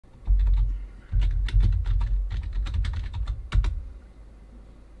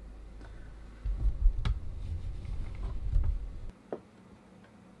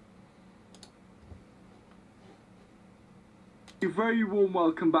A very warm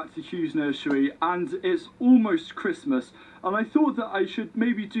welcome back to Hugh's Nursery, and it's almost Christmas, and I thought that I should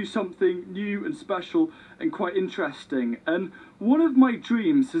maybe do something new and special and quite interesting. And one of my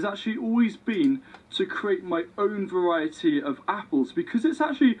dreams has actually always been to create my own variety of apples, because it's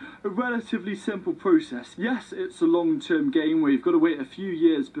actually a relatively simple process. Yes, it's a long-term game where you've got to wait a few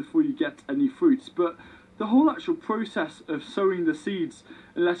years before you get any fruits, but the whole actual process of sowing the seeds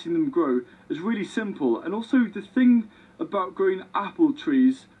and letting them grow is really simple. And also the thing about growing apple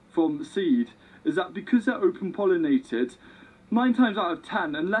trees from seed is that because they're open pollinated, 9 times out of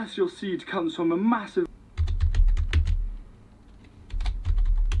 10, unless your seed comes from a massive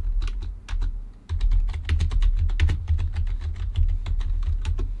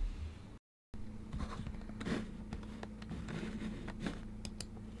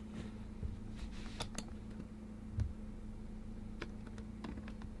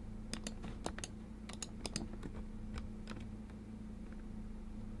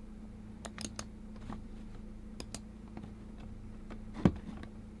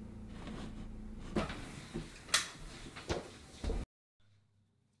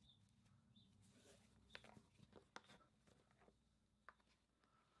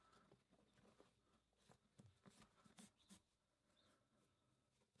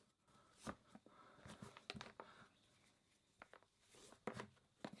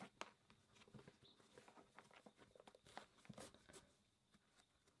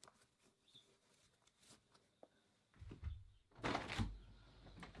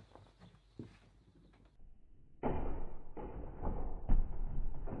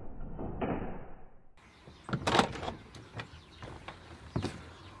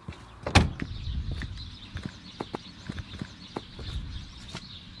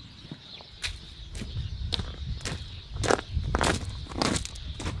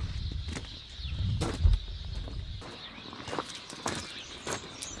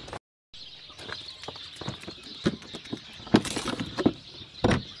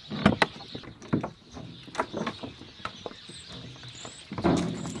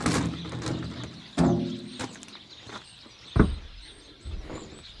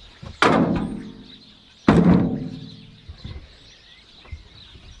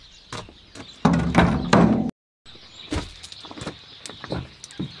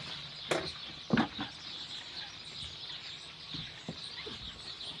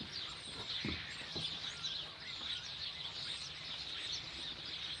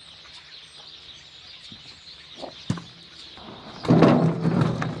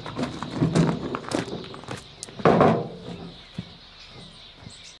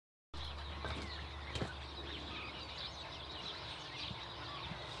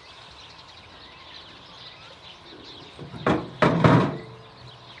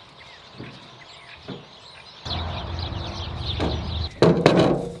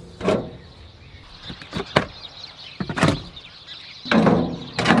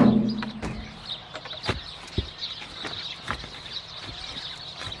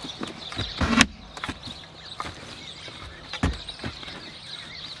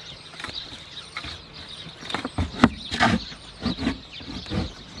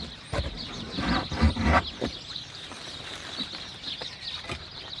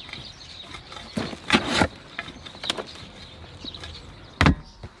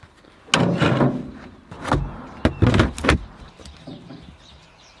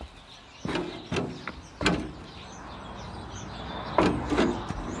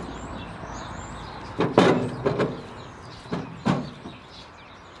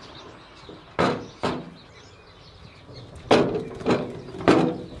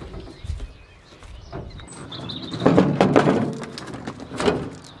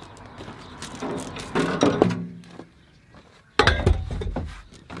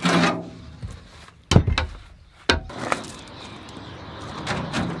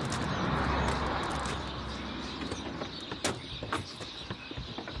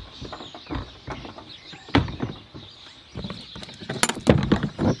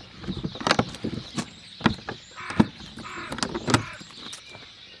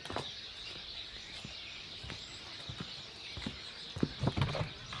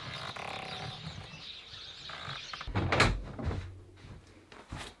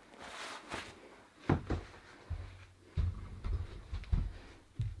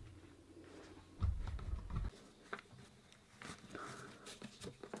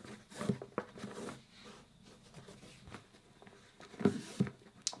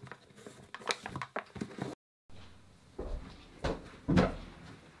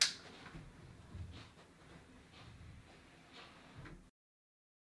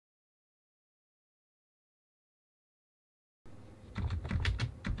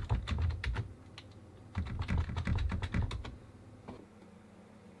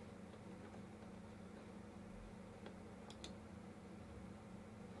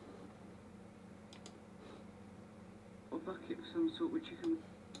of some sort which you can...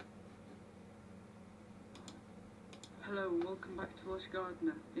 Hello and welcome back to Welsh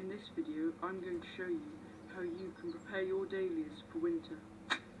Gardener. In this video I'm going to show you how you can prepare your dahlias for winter.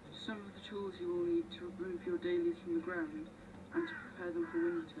 Some of the tools you will need to remove your dahlias from the ground and to prepare them for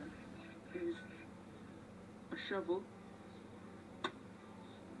winter is a shovel,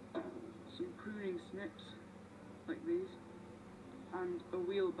 some pruning snips like these, and a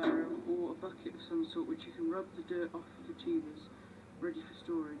wheelbarrow or a bucket of some sort which you can rub the dirt off of the tubers ready for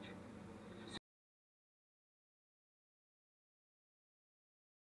storage.